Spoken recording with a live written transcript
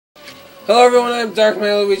Hello everyone, I'm Dark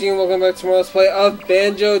Luigi and welcome back to more Let's Play of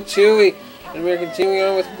Banjo Tooie. And we're continuing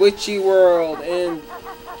on with Witchy World. And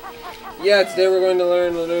yeah, today we're going to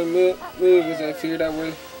learn a new move as I figured out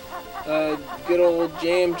where good old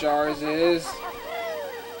Jam Jars is.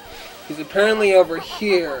 He's apparently over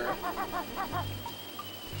here.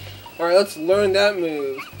 Alright, let's learn that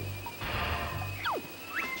move.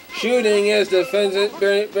 Shooting is defensive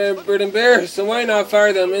bird and bear, so why not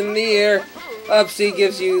fire them in the air? Up C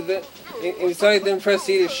gives you the inside, then press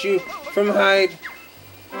C to shoot from hide.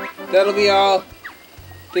 That'll be all.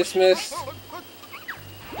 Dismissed.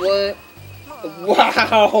 What?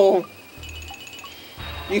 Wow!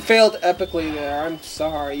 You failed epically there. I'm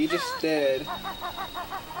sorry. You just did.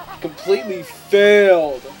 Completely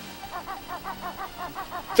failed.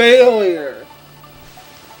 Failure.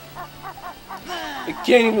 I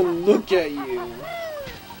can't even look at you.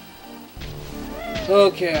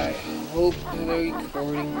 Okay, I hope the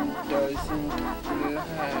recording doesn't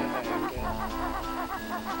lag.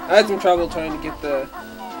 I had some trouble trying to get the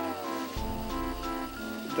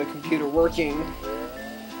computer working.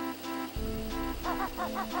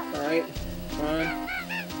 Alright, come on.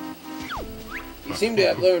 You seem to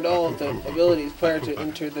have learned all of the abilities prior to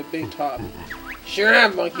enter the big top. Sure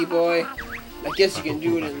have, monkey boy. I guess you can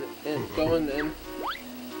do it in going then.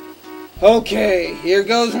 Okay, here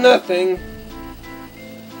goes nothing.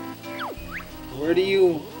 Where do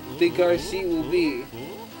you think our seat will be?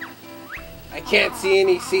 I can't see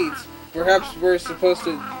any seats. Perhaps we're supposed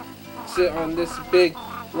to sit on this big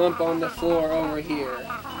lump on the floor over here.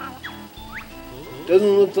 Doesn't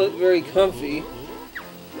look very comfy.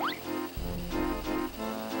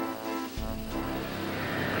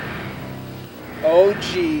 Oh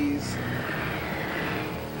jeez.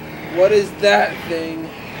 What is that thing?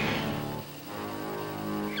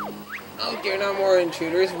 Oh dear, not more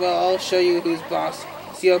intruders. Well, I'll show you who's boss.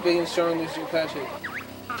 See how big and strong Mr. Patrick.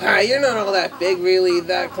 Hi, you're not all that big, really.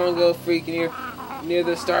 That Congo freak near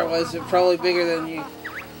the start was probably bigger than you.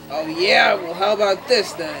 Oh yeah? Well, how about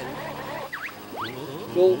this then?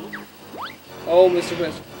 Oh, Mr.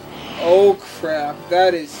 Patrick. Oh crap,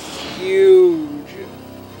 that is huge.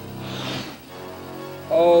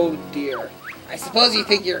 Oh dear. I suppose you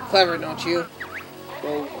think you're clever, don't you?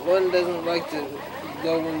 Well, one doesn't like to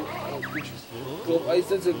go when... Well, I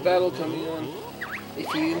sense a battle coming on,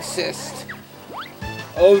 if you insist.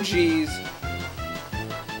 Oh, jeez.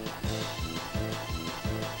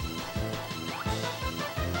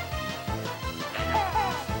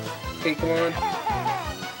 Okay, come on.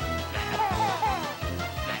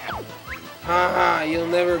 Haha, you'll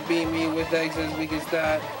never beat me with eggs as weak as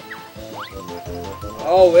that.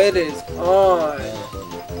 Oh, it is on.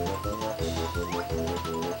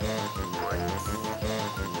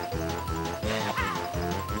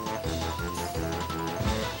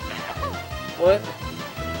 What?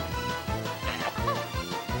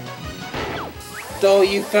 So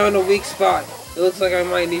you found a weak spot. It looks like I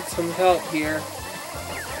might need some help here.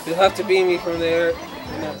 You'll have to beam me from there.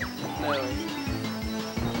 No.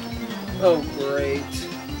 Oh great.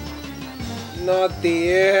 Not the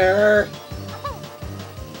air.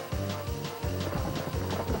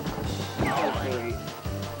 Oh great.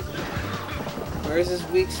 Where's his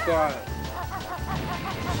weak spot?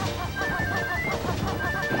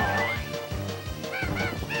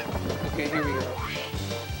 Okay, here we go.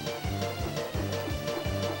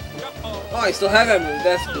 Oh, I still have that move.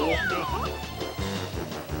 That's cool.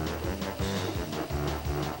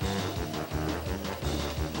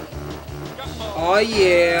 Oh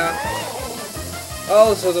yeah.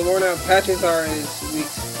 Oh, so the worn out patches are his weak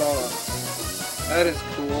spot. That is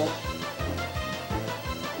cool.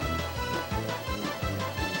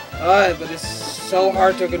 Alright, but it's so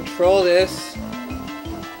hard to control this.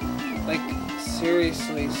 Like,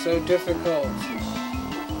 seriously, so difficult.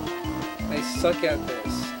 I suck at this.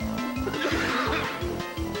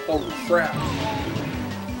 Oh crap.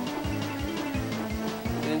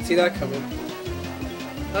 Didn't see that coming.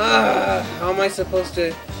 How am I supposed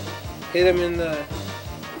to hit him in the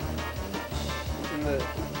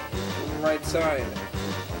right side?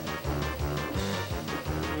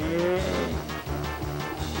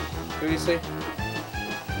 Seriously?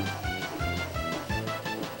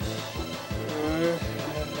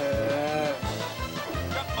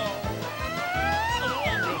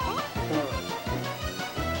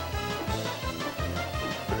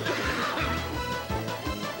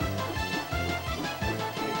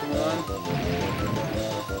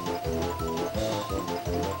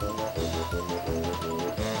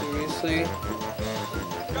 Seriously?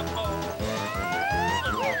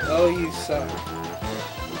 Oh, you suck.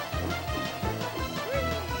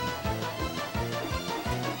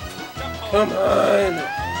 Come on!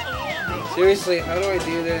 Seriously, how do I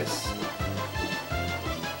do this?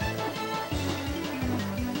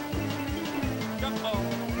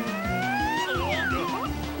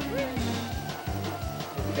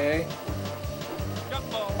 Okay.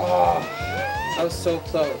 Oh, I was so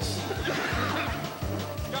close.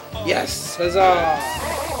 Yes! Huzzah!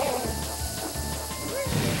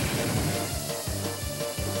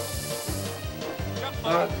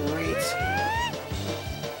 Ah, great.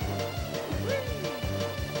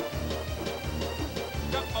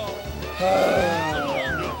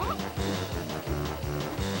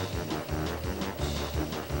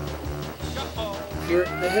 If your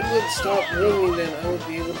head would stop moving, then I would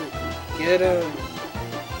be able to get him.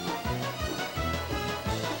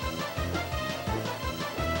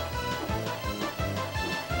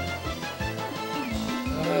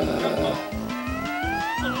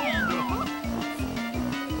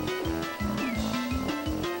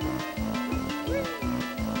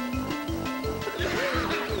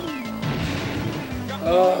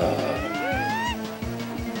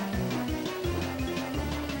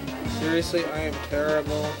 Seriously, I am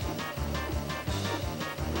terrible.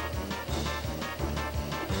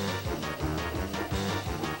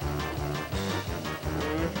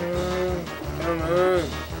 Come on.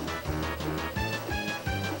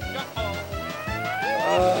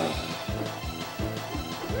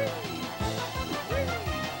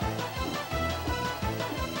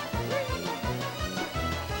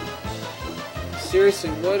 Seriously,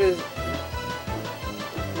 what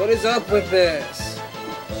is up with this?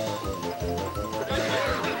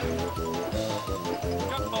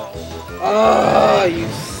 Ah, you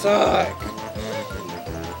suck.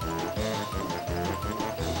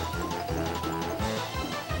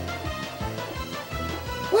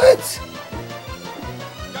 What?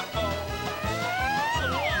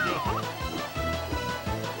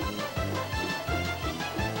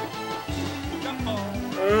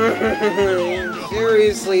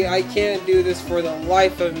 Seriously, I can't do this for the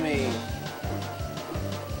life of me.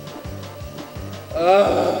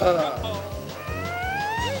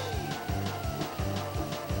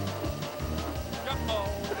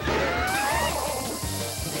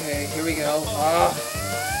 Okay, here we go. I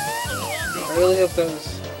really hope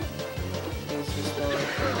those things respond.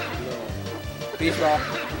 No. Beach ball.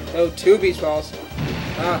 No, 2 beach balls.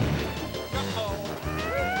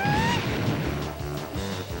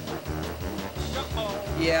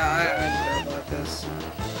 Yeah, I'm terrible at this.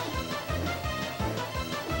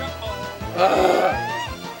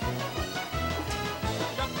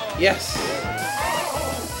 Yes!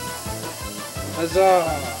 Huzzah!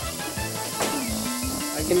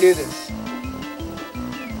 I can do this.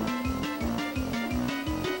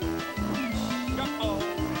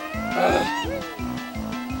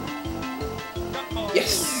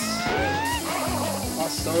 Yes!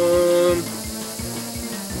 Awesome!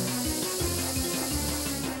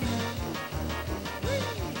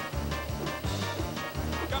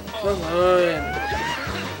 Come on!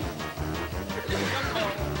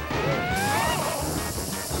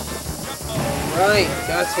 Right,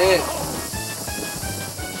 that's it.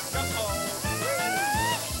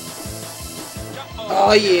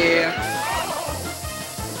 Oh yeah!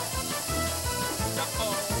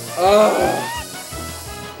 Oh!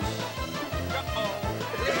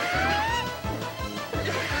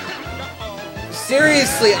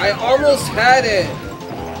 Seriously, I almost had it!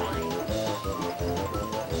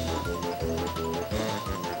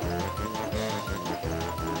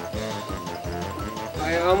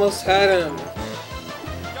 I almost had him.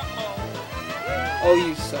 Oh,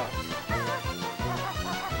 you suck.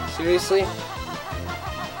 Seriously?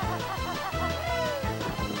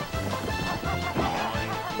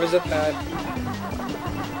 Where's the pad?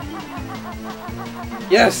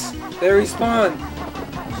 Yes! They respawn!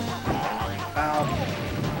 Ow.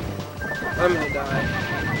 I'm gonna die.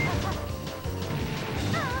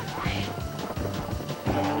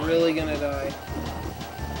 I'm really gonna die.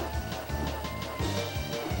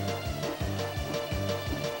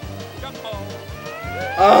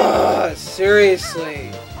 Ah,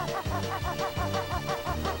 seriously.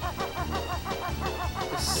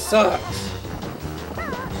 This sucks.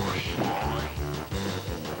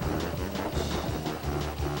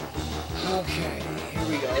 Okay, here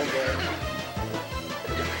we go.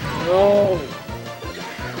 No.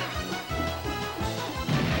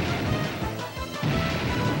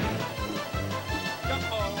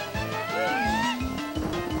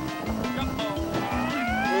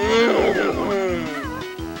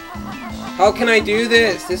 How can I do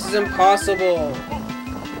this? This is impossible.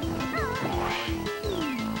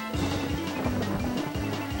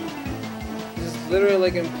 This is literally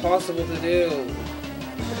like impossible to do.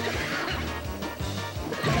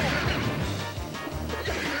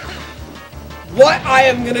 What? I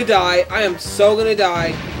am gonna die. I am so gonna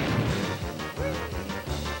die.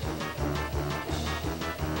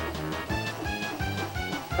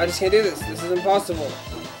 I just can't do this. This is impossible.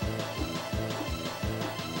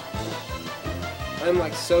 I'm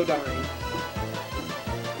like so dying.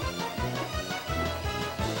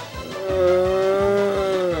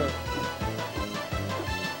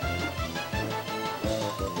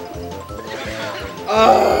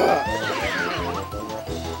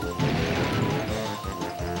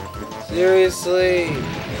 Seriously.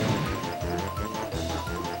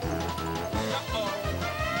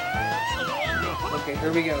 Okay,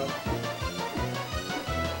 here we go.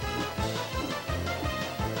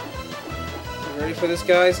 You ready for this,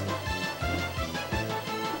 guys?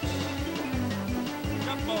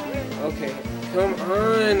 Okay, come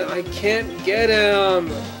on. I can't get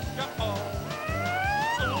him.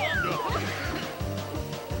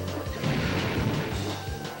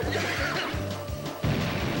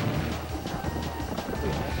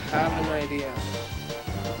 I have an idea.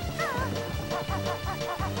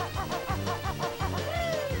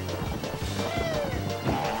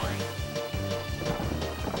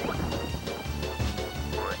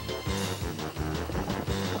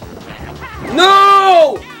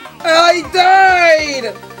 No! I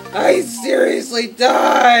died! I seriously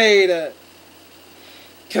died!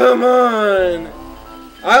 Come on!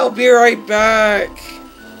 I'll be right back!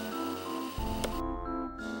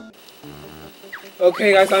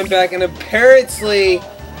 Okay guys, I'm back, and apparently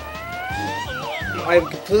I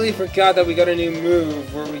completely forgot that we got a new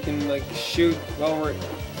move where we can like shoot while we're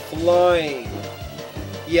flying.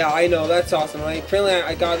 Yeah, I know, that's awesome. Apparently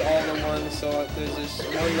I got all the ones, so there's just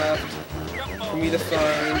one left for me to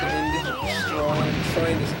find and destroy. I'm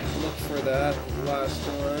trying to look for that last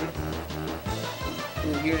one.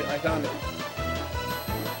 Ooh, here, I found it.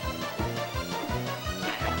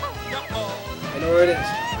 I know where it is.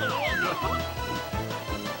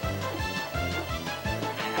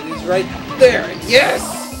 It is right there. Yes!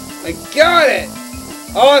 I got it!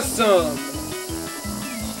 Awesome!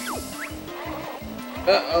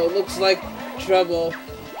 Uh-oh, looks like trouble.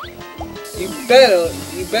 You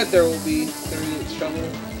bet there will be trouble.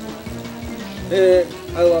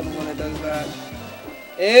 I love it when it does that.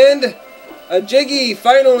 And a Jiggy,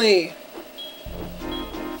 finally!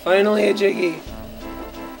 Finally a Jiggy.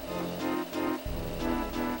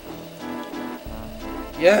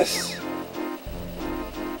 Yes!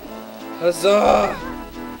 Huzzah!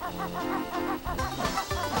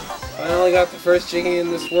 Finally got the first Jiggy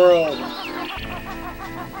in this world.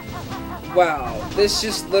 Wow, this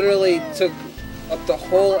just literally took up the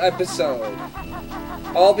whole episode.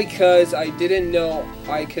 All because I didn't know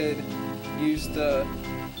I could use the,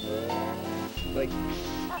 like,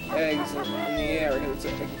 eggs in the air. I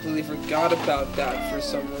completely forgot about that for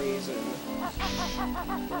some reason.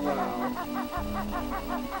 Wow.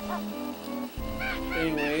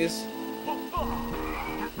 Anyways.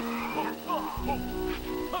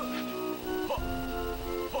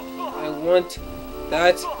 I want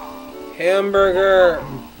that hamburger!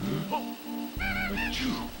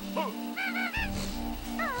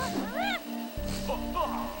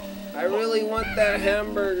 I really want that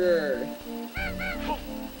hamburger!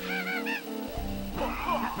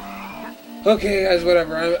 Okay guys,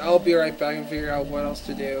 whatever. I'll be right back and figure out what else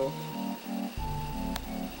to do.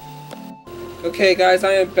 Okay guys,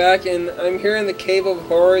 I am back and I'm here in the Cave of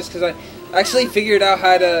Horrors because I actually figured out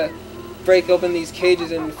how to break open these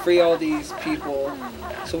cages and free all these people.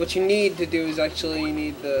 So what you need to do is actually you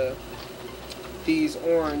need these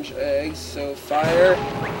orange eggs. So fire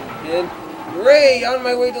and hooray! On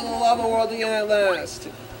my way to the lava world again at last.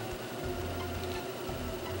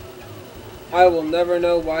 I will never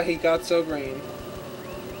know why he got so green.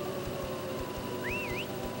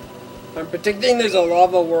 I'm predicting there's a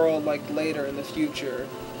lava world like later in the future.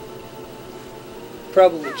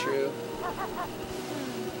 Probably true.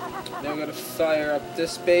 Now I gotta fire up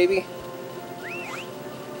this baby.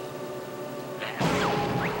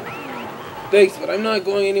 Thanks, but I'm not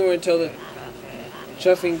going anywhere until the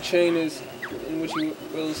chuffing chain is in which you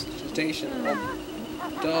will station.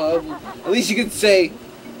 Duh. At least you could say.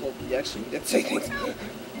 Well, actually, you did say things.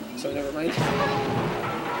 So never mind.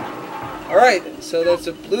 Alright, so that's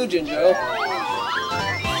a blue Jinjo.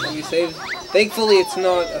 And we saved. Thankfully, it's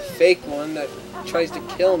not a fake one that tries to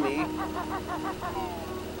kill me.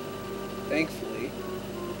 Thankfully.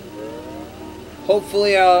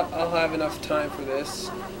 Hopefully, I'll have enough time for this.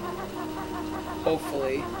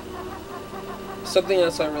 Hopefully. Something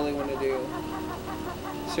else I really want to do.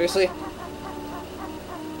 Seriously?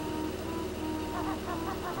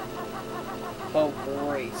 Oh,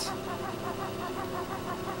 great.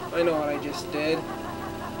 I know what I just did.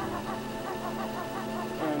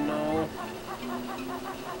 Oh, no.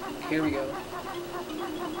 Here we go.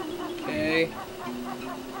 Okay.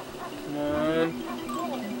 Come on.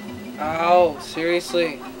 Ow,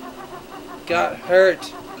 seriously. Got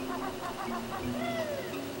hurt.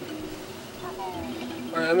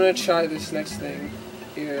 Alright, I'm gonna try this next thing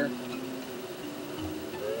here.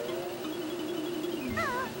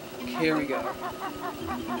 Here we go.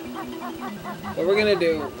 What we're gonna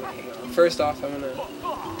do, first off, I'm gonna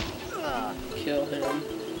kill him.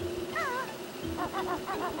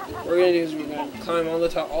 What we're gonna do is we're gonna climb on the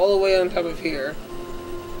top, all the way on top of here.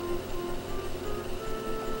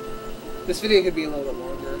 This video could be a little bit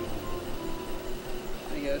longer,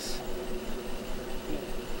 I guess.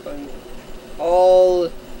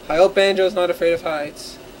 I hope Banjo's not afraid of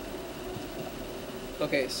heights.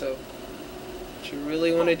 Okay, so what you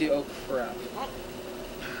really want to do? Oh crap!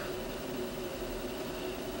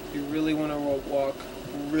 You really want to walk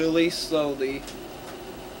really slowly.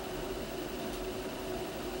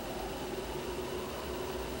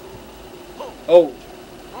 Oh!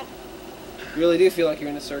 You really do feel like you're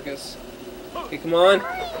in a circus. Okay, come on.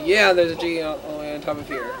 Yeah, there's a G all the way on top of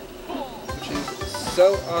here. Which is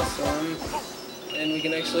so awesome. And we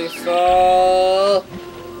can actually fall.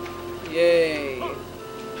 Yay.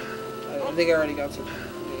 I think I already got something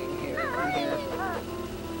here.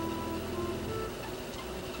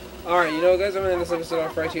 Alright, you know what, guys, I'm going to end this episode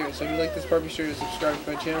off right here. So if you like this part, be sure to subscribe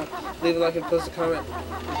to my channel, leave a like and post a comment.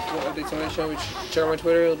 For updates on my show, check out my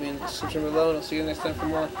Twitter, it'll be in the description below, and I'll see you next time for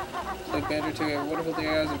more. Like Banjo, have a wonderful day,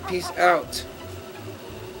 guys, and peace out.